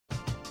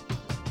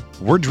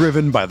We're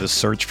driven by the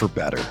search for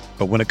better.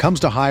 But when it comes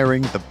to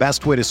hiring, the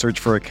best way to search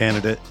for a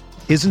candidate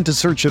isn't to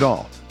search at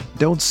all.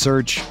 Don't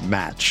search,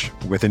 match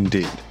with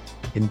Indeed.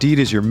 Indeed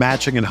is your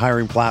matching and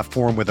hiring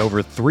platform with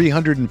over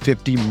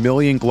 350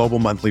 million global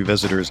monthly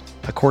visitors,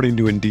 according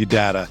to Indeed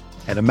data,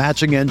 and a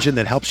matching engine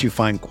that helps you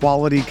find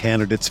quality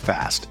candidates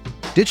fast.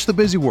 Ditch the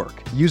busy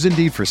work. Use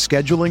Indeed for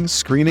scheduling,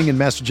 screening, and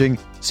messaging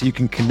so you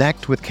can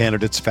connect with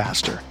candidates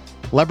faster.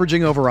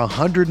 Leveraging over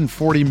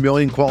 140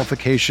 million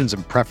qualifications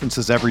and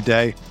preferences every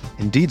day,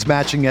 Indeed's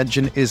matching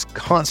engine is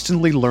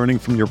constantly learning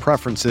from your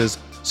preferences,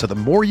 so the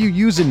more you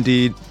use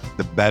Indeed,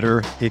 the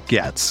better it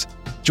gets.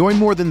 Join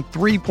more than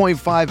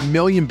 3.5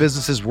 million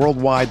businesses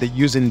worldwide that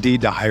use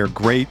Indeed to hire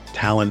great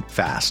talent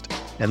fast.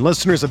 And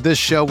listeners of this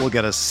show will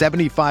get a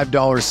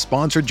 $75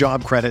 sponsored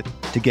job credit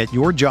to get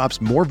your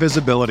jobs more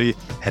visibility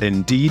at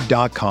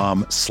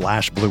Indeed.com/Blue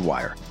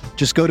Wire.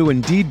 Just go to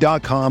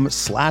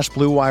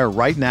Indeed.com/Blue Wire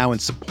right now and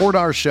support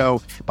our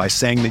show by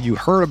saying that you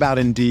heard about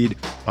Indeed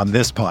on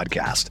this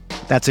podcast.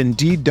 That's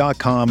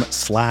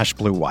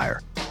Indeed.com/Blue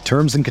Wire.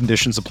 Terms and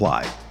conditions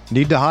apply.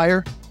 Need to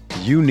hire?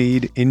 You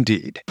need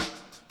Indeed.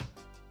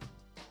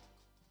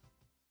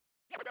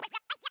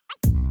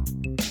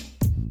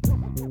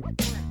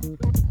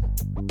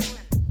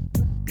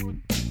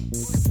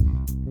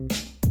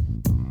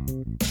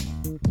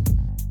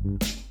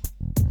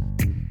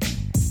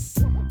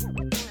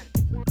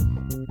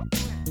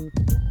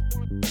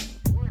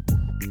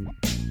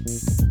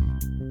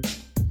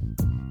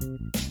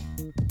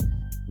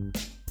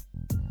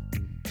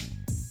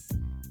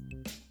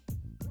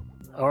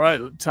 All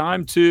right,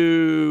 time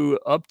to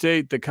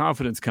update the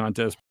confidence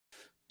contest.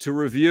 To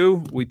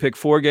review, we pick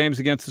 4 games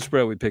against the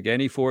spread. We pick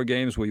any 4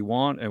 games we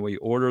want, and we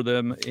order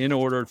them in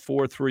order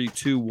 4, 3,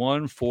 2,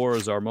 1. 4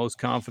 is our most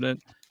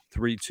confident.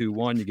 3, 2,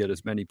 1, you get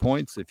as many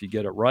points if you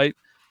get it right.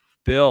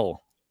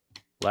 Bill,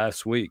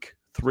 last week,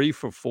 3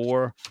 for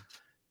 4.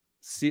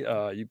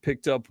 You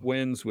picked up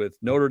wins with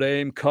Notre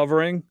Dame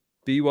covering,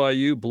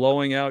 BYU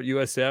blowing out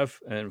USF,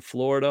 and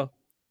Florida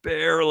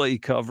barely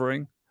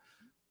covering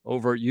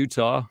over at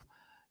Utah.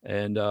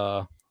 And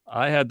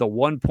I had the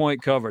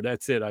 1-point cover.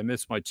 That's it. I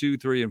missed my 2,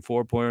 3, and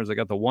 4 pointers. I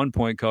got the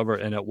 1-point cover,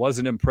 and it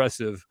wasn't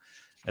impressive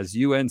as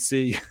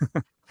UNC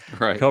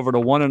covered a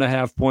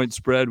 1.5-point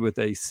spread with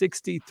a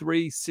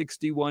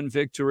 63-61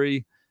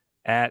 victory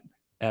at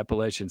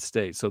Appalachian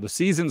State. So the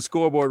season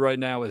scoreboard right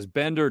now is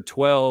Bender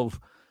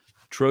 12,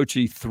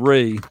 Trocchi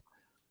 3.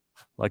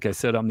 Like I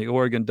said, I'm the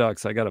Oregon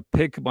Ducks. I got to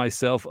pick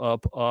myself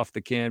up off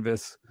the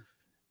canvas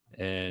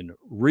and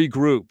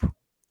regroup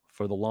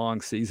for the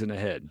long season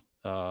ahead.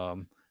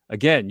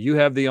 Again, you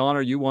have the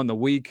honor. You won the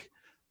week.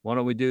 Why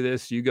don't we do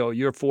this? You go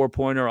your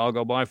 4-pointer. I'll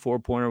go my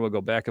 4-pointer. We'll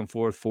go back and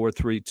forth. 4,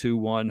 3, 2,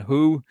 1.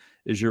 Who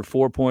is your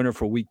 4-pointer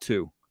for week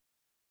 2?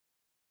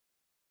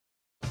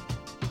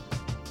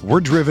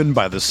 We're driven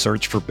by the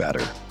search for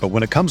better. But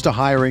when it comes to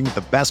hiring,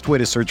 the best way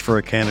to search for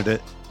a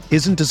candidate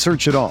isn't to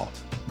search at all.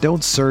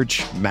 Don't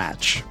search,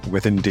 match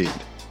with Indeed.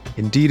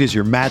 Indeed is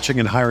your matching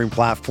and hiring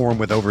platform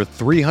with over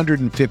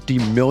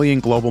 350 million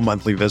global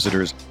monthly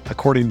visitors,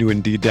 according to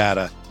Indeed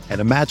data, and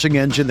a matching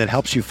engine that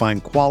helps you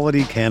find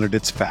quality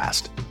candidates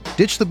fast.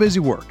 Ditch the busy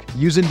work.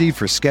 Use Indeed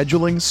for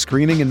scheduling,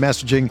 screening, and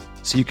messaging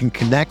so you can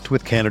connect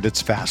with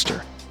candidates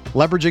faster.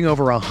 Leveraging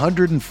over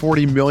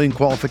 140 million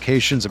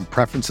qualifications and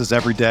preferences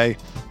every day,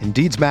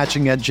 Indeed's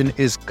matching engine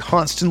is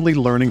constantly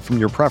learning from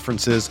your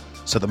preferences,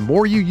 so the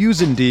more you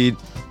use Indeed,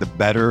 the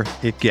better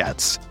it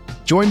gets.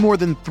 Join more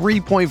than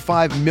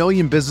 3.5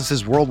 million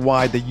businesses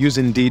worldwide that use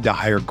Indeed to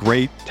hire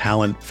great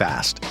talent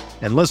fast.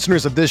 And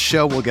listeners of this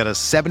show will get a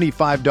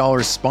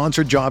 $75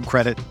 sponsored job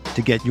credit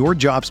to get your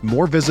jobs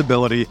more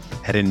visibility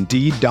at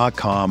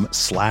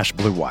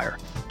Indeed.com/Blue Wire.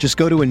 Just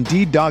go to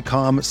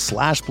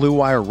Indeed.com/Blue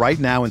Wire right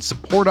now and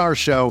support our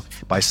show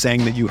by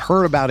saying that you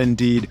heard about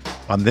Indeed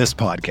on this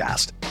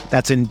podcast.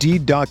 That's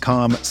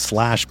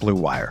Indeed.com/Blue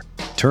Wire.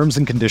 Terms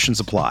and conditions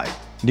apply.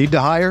 Need to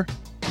hire?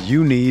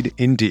 You need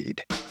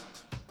Indeed.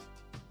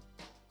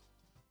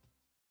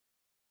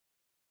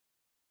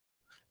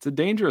 It's a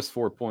dangerous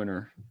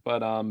 4-pointer,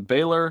 but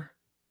Baylor,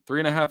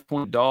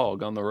 3.5-point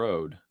dog on the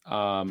road.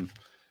 And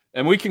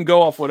we can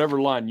go off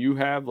whatever line you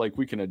have, like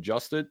we can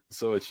adjust it.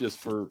 So it's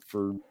just so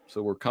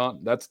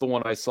that's the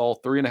one I saw,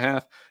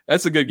 3.5.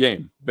 That's a good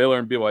game, Baylor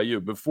and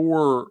BYU.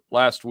 Before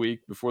last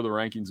week, before the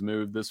rankings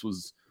moved, this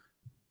was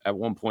at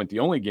one point the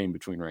only game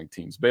between ranked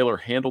teams. Baylor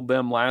handled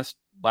them last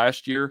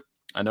year.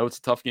 I know it's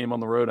a tough game on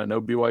the road. I know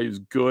BYU's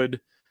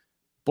good.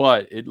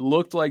 But it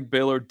looked like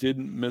Baylor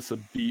didn't miss a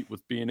beat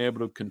with being able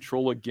to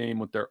control a game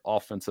with their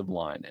offensive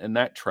line, and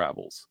that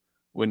travels.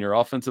 When your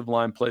offensive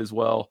line plays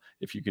well,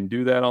 if you can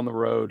do that on the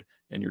road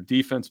and your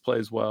defense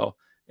plays well,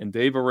 and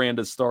Dave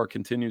Aranda's star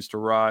continues to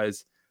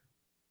rise,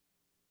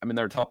 I mean,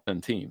 they're a top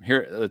 10 team.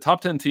 Here, the top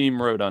 10 team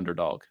road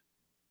underdog.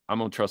 I'm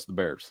going to trust the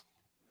Bears.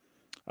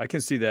 I can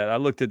see that. I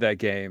looked at that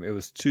game. It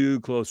was too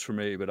close for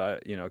me,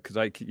 but you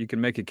can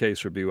make a case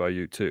for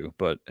BYU too.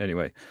 But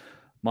anyway,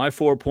 my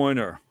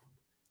 4-pointer,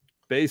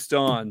 based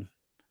on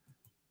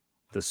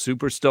the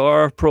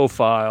superstar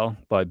profile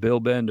by Bill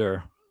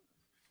Bender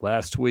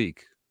last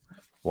week,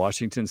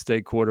 Washington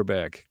State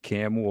quarterback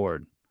Cam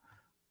Ward.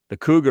 The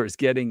Cougars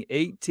getting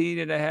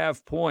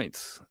 18.5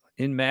 points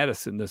in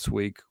Madison this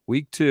week,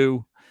 week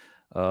 2.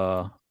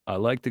 I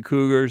like the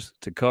Cougars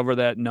to cover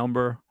that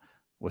number.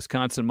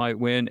 Wisconsin might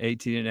win.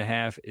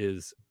 18.5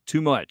 is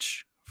too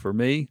much for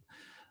me.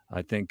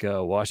 I think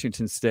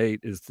Washington State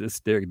is this.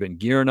 They've been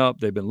gearing up.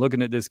 They've been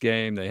looking at this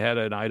game. They had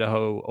an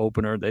Idaho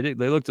opener. They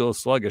looked a little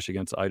sluggish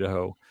against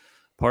Idaho.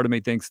 Part of me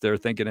thinks they're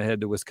thinking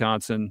ahead to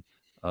Wisconsin.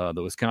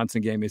 The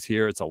Wisconsin game is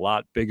here. It's a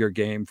lot bigger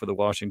game for the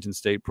Washington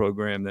State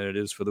program than it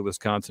is for the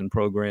Wisconsin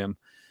program.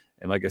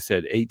 And like I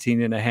said,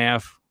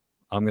 18.5,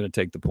 I'm going to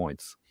take the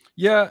points.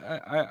 Yeah,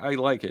 I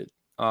like it.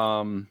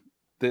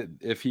 That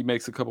if he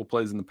makes a couple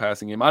plays in the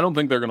passing game, I don't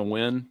think they're going to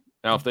win.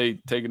 Now, if they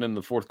take it in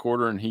the fourth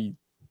quarter and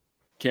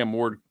Cam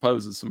Ward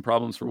poses some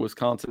problems for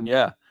Wisconsin,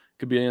 yeah,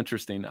 could be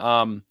interesting.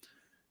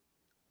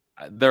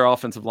 Their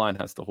offensive line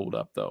has to hold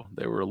up, though.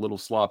 They were a little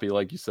sloppy,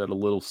 like you said, a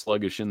little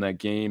sluggish in that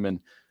game, and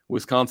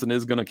Wisconsin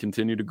is going to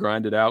continue to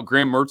grind it out.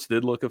 Graham Mertz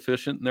did look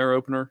efficient in their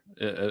opener,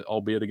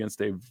 albeit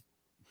against a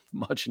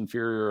much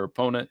inferior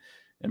opponent,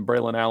 and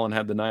Braylon Allen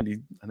had the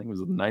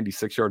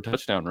 96-yard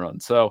touchdown run.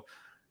 So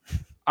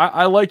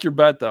I like your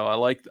bet, though. I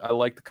like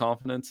the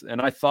confidence,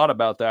 and I thought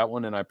about that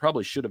one, and I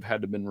probably should have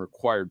had to been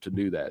required to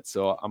do that.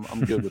 So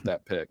I'm good with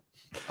that pick.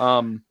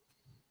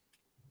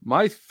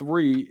 My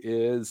 3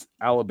 is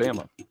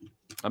Alabama.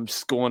 I'm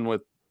just going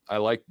with, I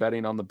like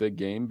betting on the big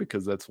game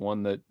because that's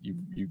one that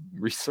you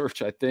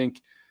research. I think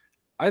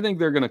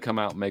they're going to come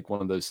out and make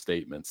one of those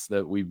statements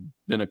that we've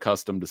been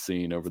accustomed to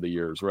seeing over the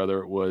years, whether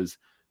it was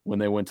when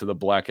they went to the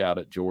blackout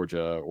at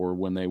Georgia or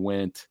when they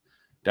went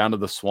down to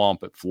the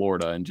swamp at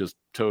Florida and just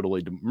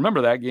totally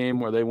remember that game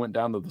where they went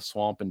down to the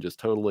swamp and just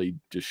totally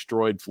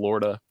destroyed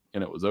Florida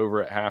and it was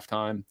over at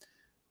halftime.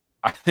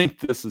 I think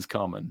this is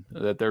coming,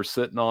 that they're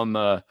sitting on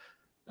the,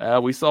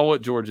 we saw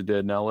what Georgia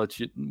did. Now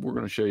we're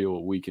going to show you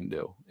what we can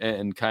do,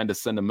 and kind of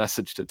send a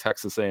message to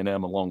Texas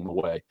A&M along the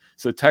way.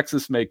 So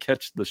Texas may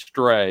catch the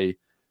stray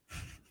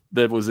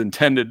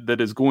that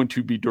is going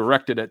to be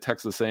directed at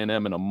Texas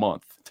A&M in a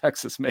month.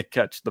 Texas may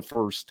catch the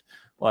first,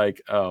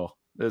 and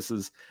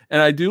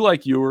I do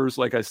like yours.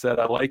 Like I said,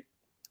 I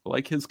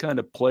like his kind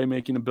of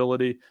playmaking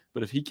ability,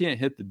 but if he can't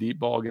hit the deep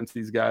ball against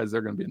these guys,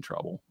 they're going to be in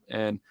trouble.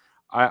 And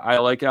I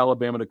like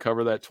Alabama to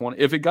cover that 20.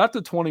 If it got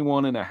to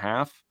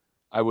 21.5,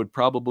 I would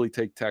probably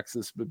take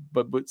Texas,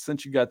 but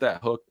since you got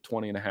that hook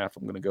 20.5,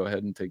 I'm going to go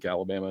ahead and take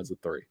Alabama as a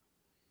 3.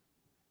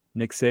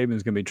 Nick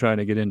Saban's going to be trying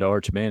to get into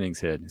Arch Manning's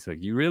head. He's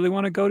like, you really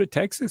want to go to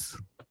Texas?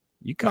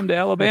 You come to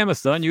Alabama,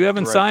 son. You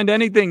haven't signed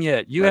anything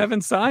yet. You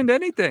haven't signed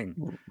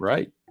anything.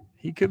 Right.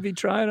 He could be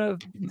trying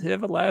to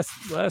have a last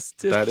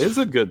tip. That is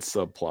a good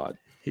subplot.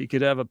 He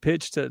could have a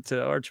pitch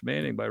to Arch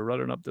Manning by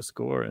running up the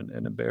score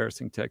and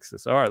embarrassing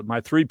Texas. All right,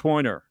 my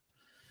 3-pointer.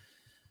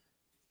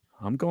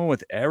 I'm going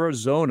with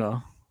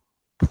Arizona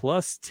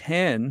plus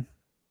 10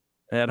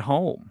 at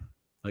home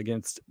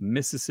against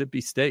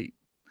Mississippi State.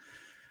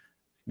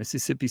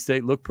 Mississippi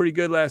State looked pretty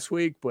good last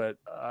week, but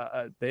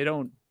they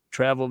don't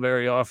travel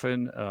very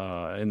often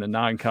in the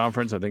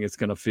non-conference. I think it's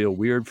going to feel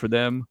weird for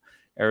them.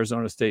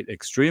 Arizona State,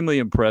 extremely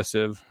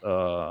impressive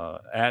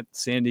at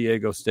San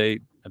Diego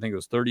State. I think it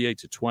was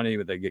 38-20,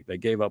 but they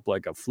gave up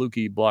like a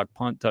fluky block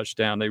punt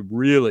touchdown. They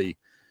really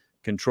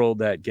controlled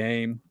that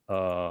game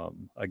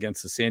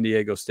against the San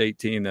Diego State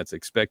team that's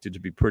expected to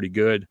be pretty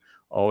good,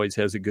 always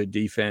has a good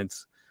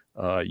defense.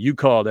 You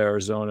called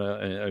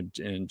Arizona,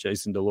 and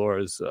Jason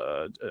Delores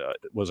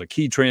was a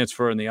key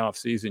transfer in the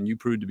offseason. You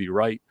proved to be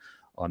right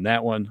on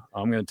that one.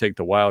 I'm going to take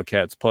the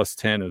Wildcats plus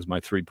 10 as my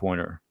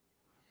 3-pointer.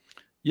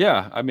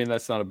 Yeah, I mean,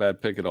 that's not a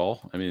bad pick at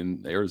all. I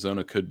mean,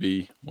 Arizona could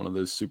be one of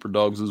those super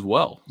dogs as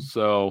well.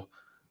 So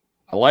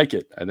I like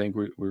it. I think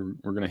we're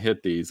going to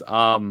hit these.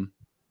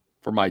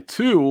 For my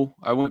 2,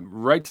 I went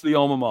right to the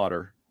alma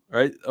mater,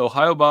 right?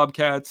 Ohio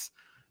Bobcats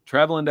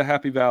traveling to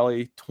Happy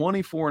Valley,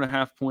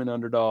 24.5-point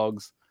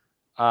underdogs.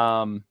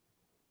 And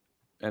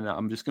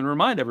I'm just going to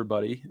remind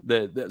everybody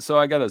that so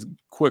I got a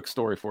quick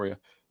story for you.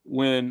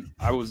 When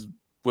I was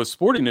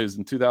Sporting News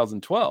in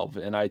 2012,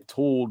 and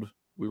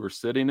we were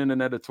sitting in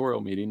an editorial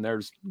meeting.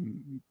 There's a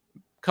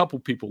couple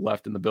people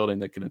left in the building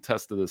that can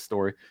attest to this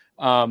story.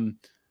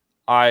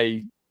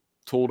 I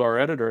told our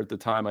editor at the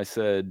time, I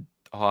said,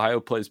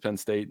 Ohio plays Penn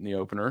State in the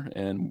opener,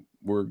 and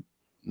we're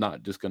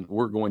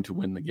going to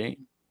win the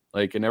game.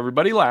 And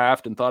everybody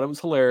laughed and thought it was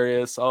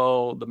hilarious.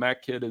 Oh, the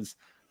Mac kid is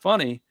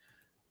funny.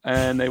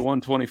 And they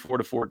won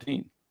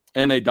 24-14.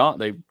 And they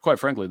quite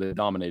frankly, they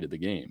dominated the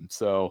game.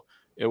 So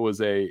it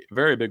was a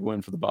very big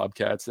win for the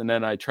Bobcats. And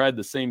then I tried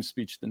the same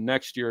speech the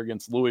next year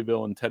against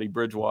Louisville and Teddy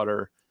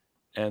Bridgewater,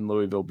 and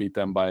Louisville beat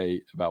them by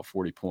about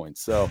 40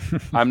 points. So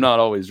I'm not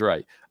always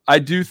right. I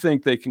do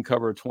think they can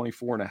cover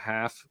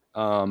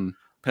 24.5.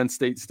 Penn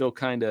State's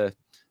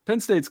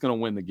going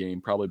to win the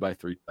game probably by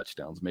 3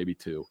 touchdowns, maybe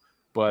 2.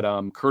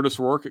 But Curtis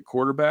Rourke at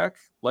quarterback,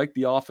 like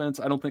the offense,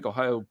 I don't think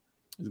Ohio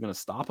is going to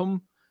stop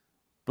him.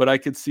 But I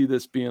could see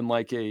this being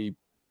like a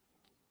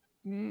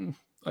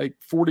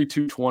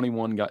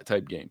 42-21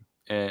 type game,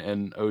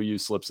 and OU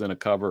slips in a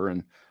cover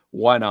and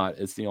why not?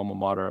 It's the alma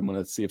mater. I'm going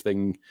to see if they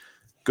can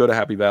go to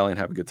Happy Valley and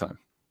have a good time.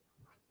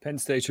 Penn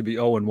State should be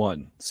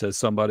 0-1, says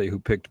somebody who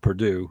picked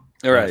Purdue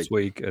last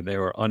week, and they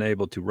were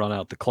unable to run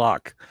out the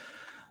clock.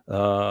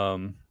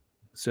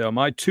 So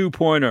my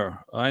 2-pointer,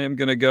 I am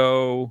going to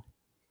go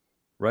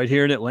right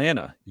here in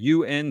Atlanta.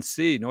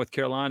 UNC, North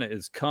Carolina,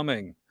 is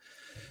coming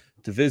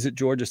to visit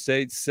Georgia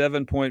State.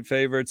 7-point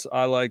favorites.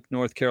 I like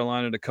North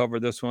Carolina to cover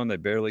this one. They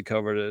barely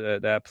covered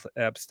it at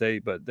App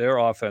State, but their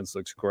offense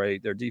looks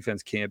great. Their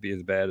defense can't be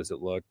as bad as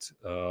it looked.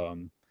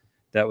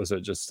 That was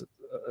just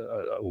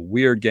a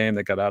weird game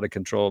that got out of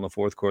control in the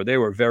fourth quarter. They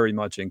were very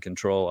much in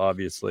control,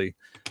 obviously.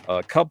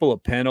 A couple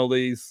of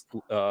penalties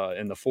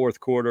in the fourth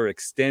quarter,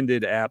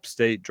 extended App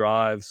State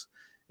drives.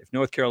 If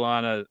North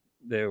Carolina,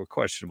 they were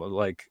questionable.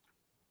 Like,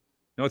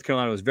 North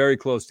Carolina was very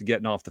close to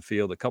getting off the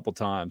field a couple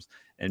times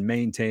and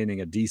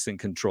maintaining a decent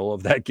control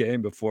of that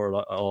game before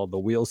all the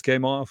wheels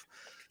came off.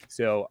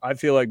 So I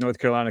feel like North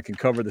Carolina can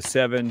cover the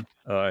 7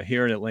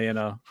 here in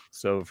Atlanta.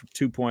 So for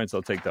 2 points,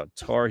 I'll take the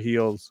Tar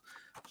Heels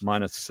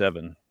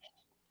 -7.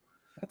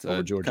 That's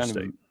over Georgia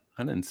State.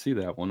 I didn't see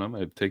that one. I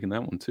might have taken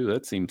that one too.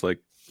 That seems like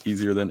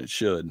easier than it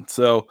should.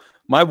 So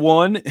my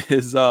one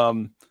is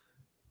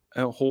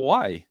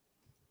Hawaii,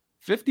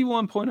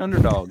 51-point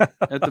underdog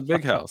at the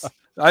Big House.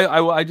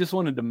 I just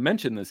wanted to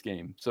mention this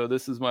game, so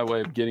this is my way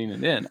of getting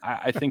it in.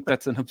 I think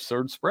that's an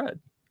absurd spread.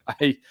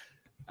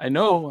 I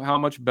know how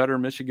much better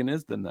Michigan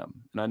is than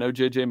them, and I know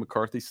J.J.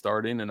 McCarthy's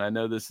starting, and I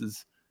know this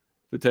is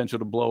potential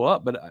to blow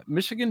up, but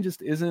Michigan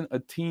just isn't a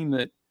team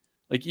that,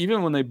 like,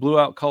 even when they blew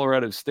out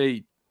Colorado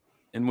State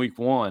in week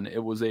 1,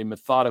 it was a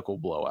methodical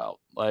blowout.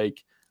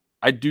 Like,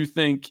 I do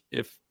think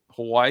if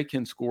Hawaii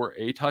can score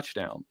a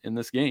touchdown in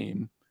this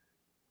game,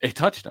 a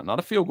touchdown, not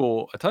a field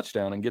goal, a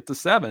touchdown, and get to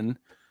 7,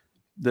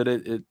 that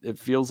it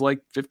feels like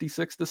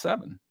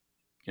 56-7,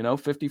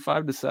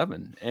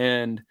 55-7.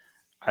 And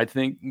I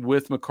think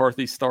with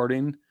McCarthy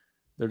starting,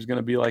 there's going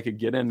to be like a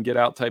get in, get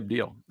out type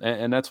deal.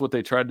 And that's what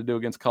they tried to do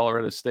against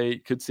Colorado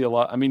State. Could see a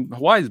lot. I mean,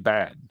 Hawaii's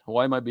bad.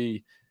 Hawaii might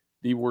be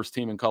the worst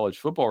team in college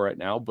football right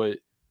now, but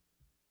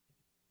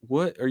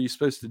what are you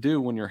supposed to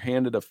do when you're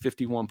handed a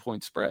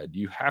 51-point spread?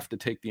 You have to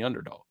take the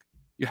underdog.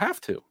 You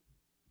have to.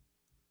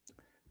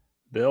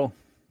 Bill,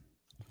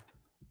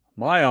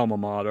 my alma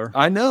mater.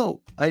 I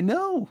know.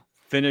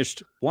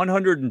 Finished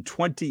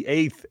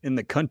 128th in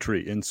the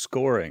country in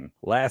scoring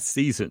last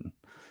season.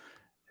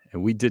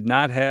 And we did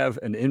not have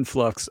an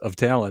influx of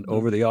talent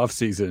over the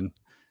offseason.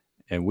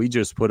 And we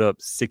just put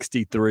up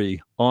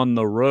 63 on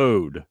the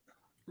road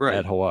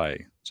at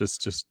Hawaii.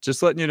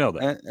 Just letting you know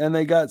that. And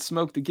they got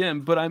smoked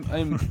again. But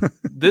I'm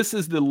this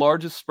is the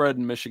largest spread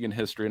in Michigan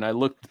history. And I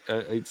looked,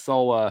 I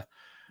saw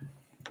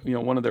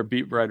one of their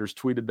beat writers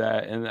tweeted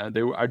that, and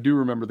I do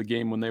remember the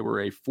game when they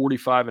were a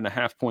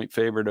 45.5-point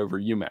favorite over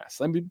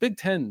UMass. I mean, Big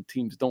Ten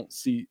teams don't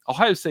see,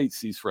 Ohio State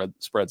sees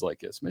spreads like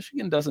this.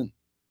 Michigan doesn't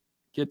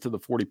get to the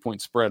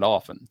 40-point spread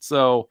often.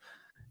 So,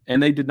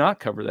 and they did not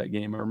cover that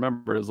game. I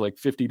remember it was like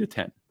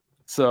 50-10.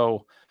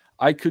 So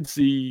I could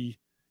see,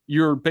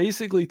 you're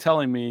basically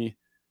telling me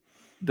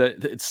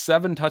that it's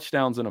 7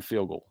 touchdowns and a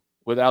field goal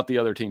without the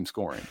other team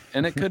scoring.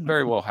 And it could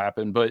very well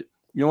happen, but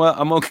you know what?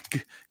 I'm going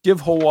to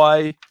give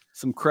Hawaii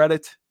some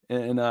credit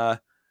and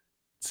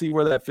see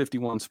where that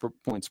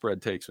 51-point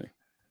spread takes me.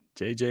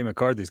 J.J.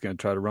 McCarthy's going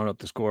to try to run up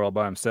the score all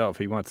by himself.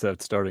 He wants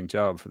that starting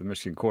job for the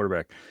Michigan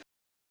quarterback.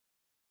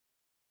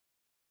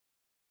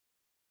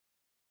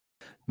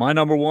 My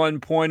number 1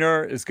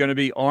 pointer is going to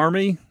be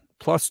Army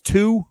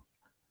 +2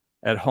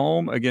 at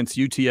home against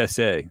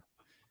UTSA.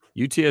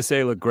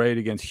 UTSA looked great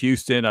against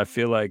Houston. I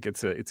feel like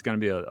it's going to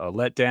be a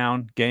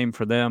letdown game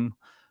for them.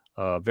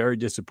 Very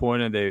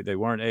disappointed. They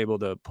weren't able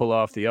to pull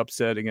off the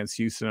upset against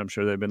Houston. I'm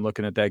sure they've been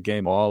looking at that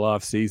game all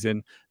off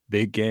season.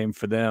 Big game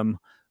for them.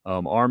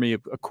 Army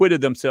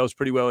acquitted themselves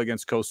pretty well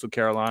against Coastal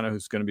Carolina,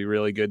 who's going to be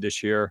really good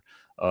this year.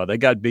 They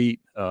got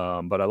beat,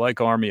 but I like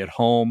Army at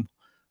home.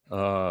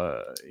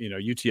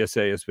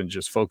 UTSA has been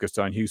just focused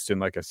on Houston,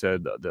 like I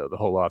said, the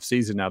whole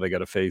offseason. Now they got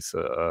to face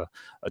a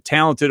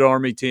talented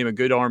Army team, a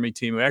good Army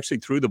team who actually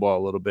threw the ball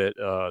a little bit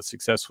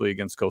successfully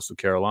against Coastal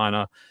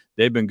Carolina.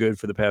 They've been good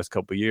for the past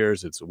couple of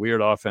years. It's a weird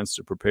offense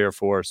to prepare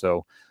for.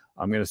 So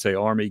I'm going to say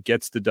Army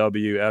gets the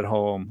W at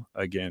home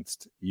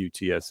against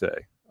UTSA.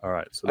 All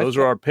right. So those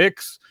are our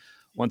picks.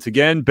 Once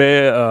again,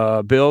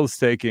 Bill's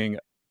taking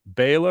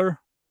Baylor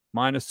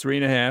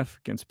 -3.5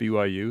 against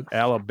BYU.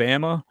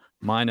 Alabama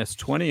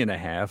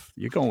 -20.5.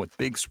 You're going with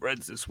big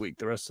spreads this week,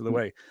 the rest of the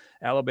way.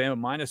 Alabama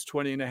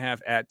 -20.5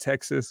 at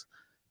Texas.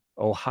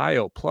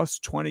 Ohio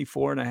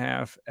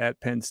 +24.5 at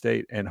Penn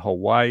State. And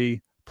Hawaii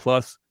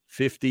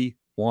 +51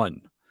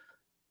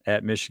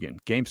 at Michigan.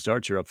 Game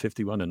starts, you're up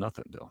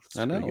 51-0, Bill.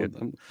 I know.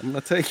 I'm going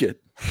to take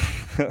it.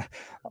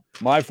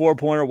 My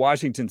 4-pointer,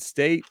 Washington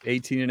State,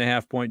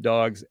 18.5-point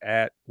dogs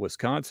at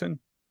Wisconsin.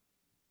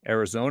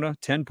 Arizona,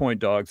 10-point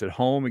dogs at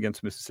home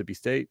against Mississippi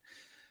State.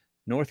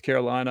 North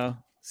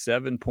Carolina,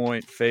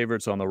 7-point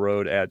favorites on the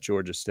road at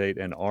Georgia State.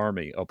 And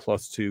Army, a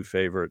 +2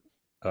 favorite.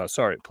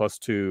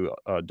 +2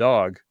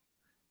 dog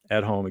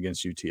at home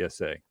against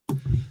UTSA.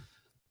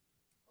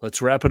 Let's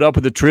wrap it up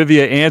with the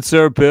trivia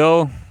answer,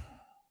 Bill.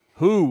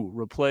 Who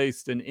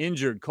replaced an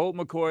injured Colt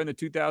McCoy in the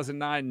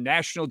 2009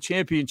 National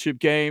Championship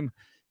game,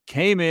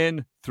 came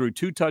in, threw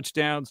 2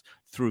 touchdowns,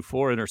 threw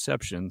 4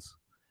 interceptions,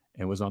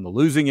 and was on the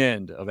losing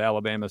end of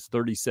Alabama's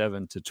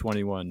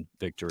 37-21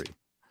 victory?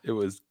 It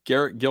was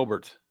Garrett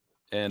Gilbert.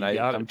 And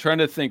I'm it. trying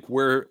to think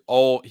where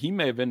he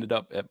may have ended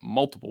up at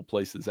multiple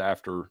places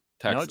after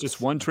Texas. No, just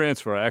one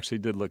transfer. I actually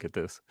did look at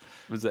this.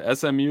 Was it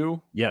SMU?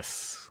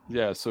 Yes.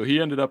 Yeah, so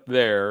he ended up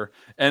there.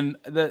 And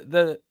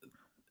the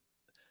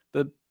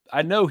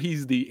I know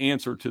he's the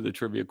answer to the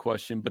trivia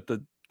question, but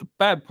the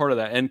bad part of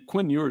that, and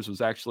Quinn Ewers was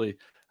actually,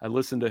 I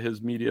listened to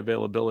his media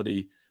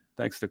availability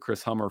thanks to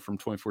Chris Hummer from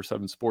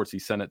 24/7 Sports. He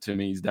sent it to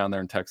me. He's down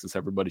there in Texas.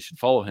 Everybody should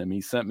follow him. He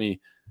sent me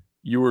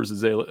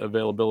Ewers'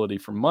 availability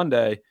from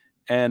Monday.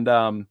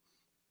 And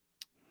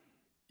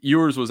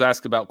Ewers was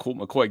asked about Colt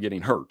McCoy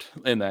getting hurt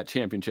in that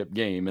championship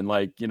game. And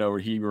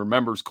he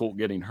remembers Colt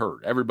getting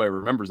hurt. Everybody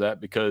remembers that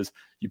because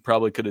you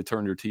probably could have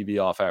turned your TV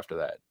off after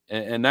that.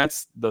 And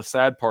that's the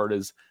sad part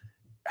is,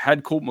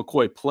 had Colt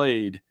McCoy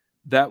played,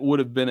 that would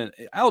have been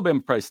Alabama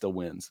probably still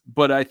wins.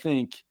 But I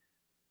think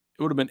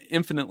it would have been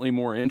infinitely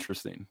more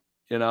interesting,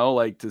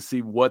 to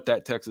see what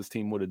that Texas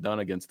team would have done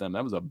against them.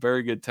 That was a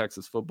very good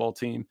Texas football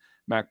team.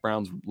 Mac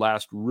Brown's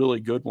last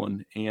really good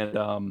one. And,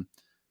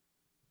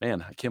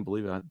 man, I can't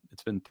believe it.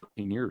 It's been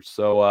 13 years.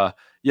 So,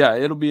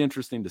 it'll be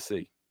interesting to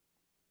see.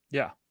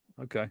 Yeah.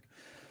 Okay.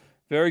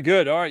 Very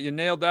good. All right. You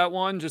nailed that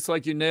one, just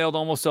like you nailed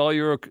almost all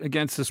your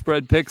against the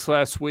spread picks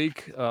last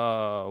week.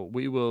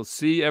 We will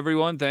see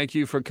everyone. Thank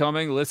you for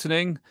coming,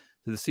 listening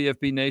to the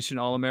CFB Nation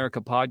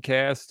All-America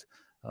podcast.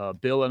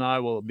 Bill and I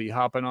will be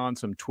hopping on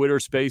some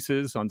Twitter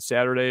spaces on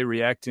Saturday,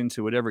 reacting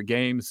to whatever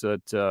games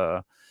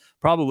that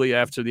probably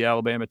after the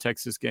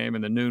Alabama-Texas game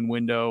in the noon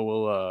window,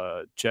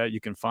 we'll chat.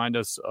 You can find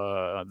us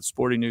on the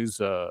Sporting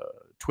News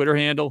Twitter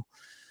handle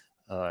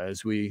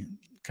as we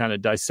kind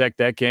of dissect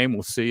that game.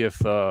 We'll see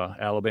if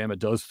Alabama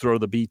does throw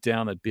the beat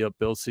down that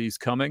Bill sees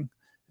coming.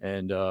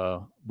 And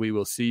we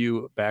will see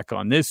you back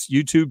on this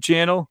YouTube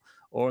channel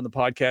or on the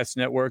podcast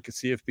network at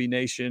CFB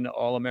Nation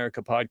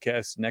All-America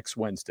Podcast next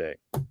Wednesday.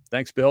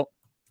 Thanks, Bill.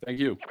 Thank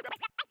you.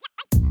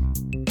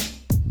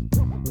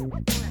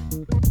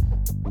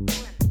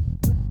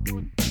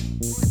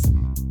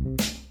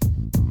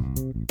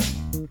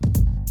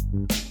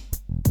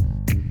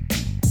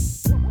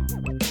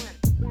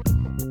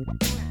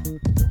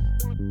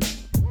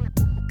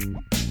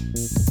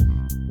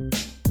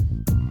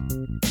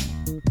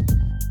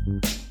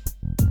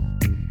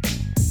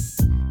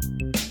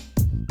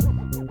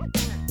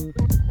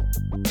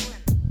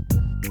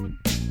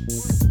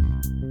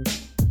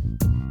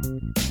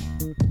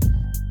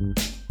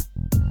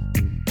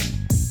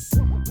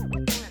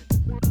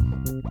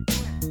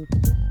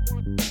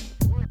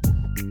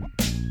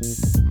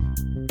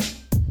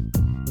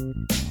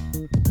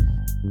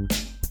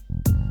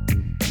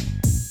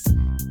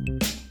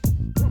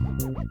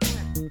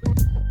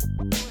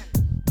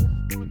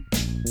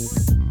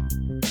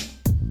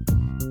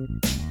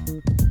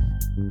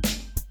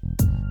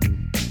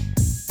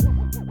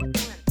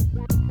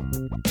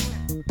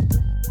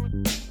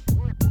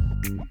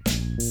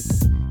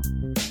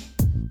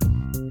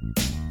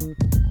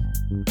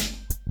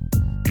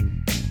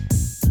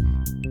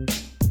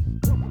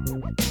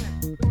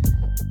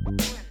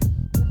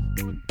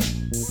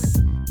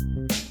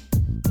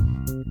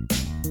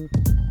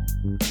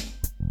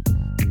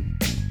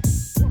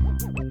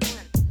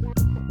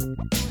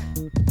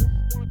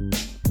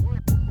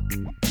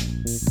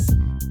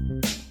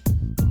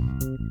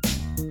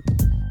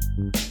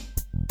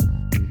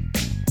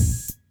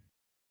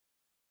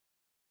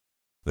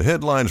 The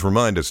headlines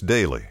remind us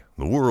daily,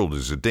 the world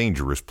is a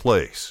dangerous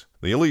place.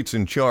 The elites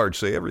in charge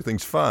say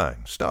everything's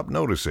fine, stop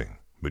noticing.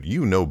 But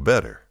you know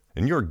better.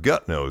 And your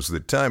gut knows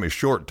that time is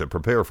short to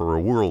prepare for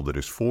a world that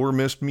is 4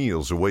 missed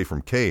meals away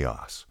from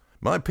chaos.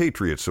 My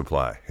Patriot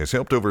Supply has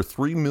helped over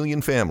 3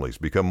 million families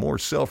become more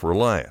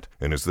self-reliant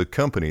and is the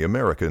company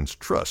Americans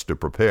trust to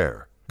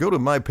prepare. Go to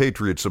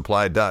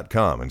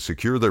MyPatriotSupply.com and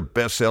secure their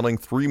best-selling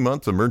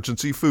 3-month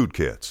emergency food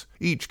kits.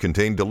 Each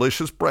contain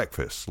delicious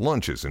breakfasts,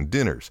 lunches, and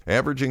dinners,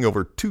 averaging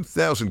over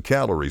 2,000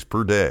 calories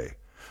per day.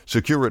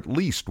 Secure at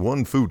least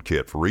 1 food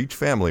kit for each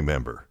family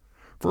member.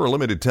 For a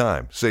limited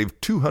time, save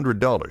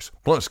 $200,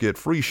 plus get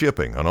free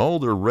shipping on all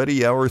their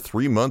Ready Hour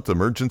 3-month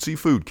emergency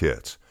food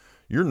kits.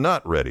 You're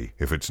not ready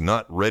if it's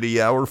not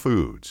Ready Hour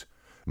Foods.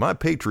 My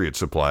Patriot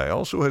Supply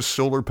also has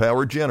solar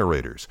power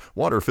generators,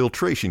 water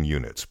filtration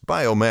units,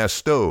 biomass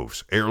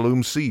stoves,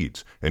 heirloom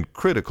seeds, and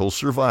critical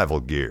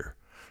survival gear.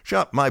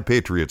 Shop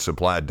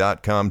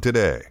MyPatriotSupply.com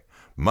today.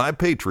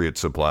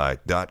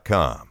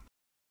 MyPatriotSupply.com.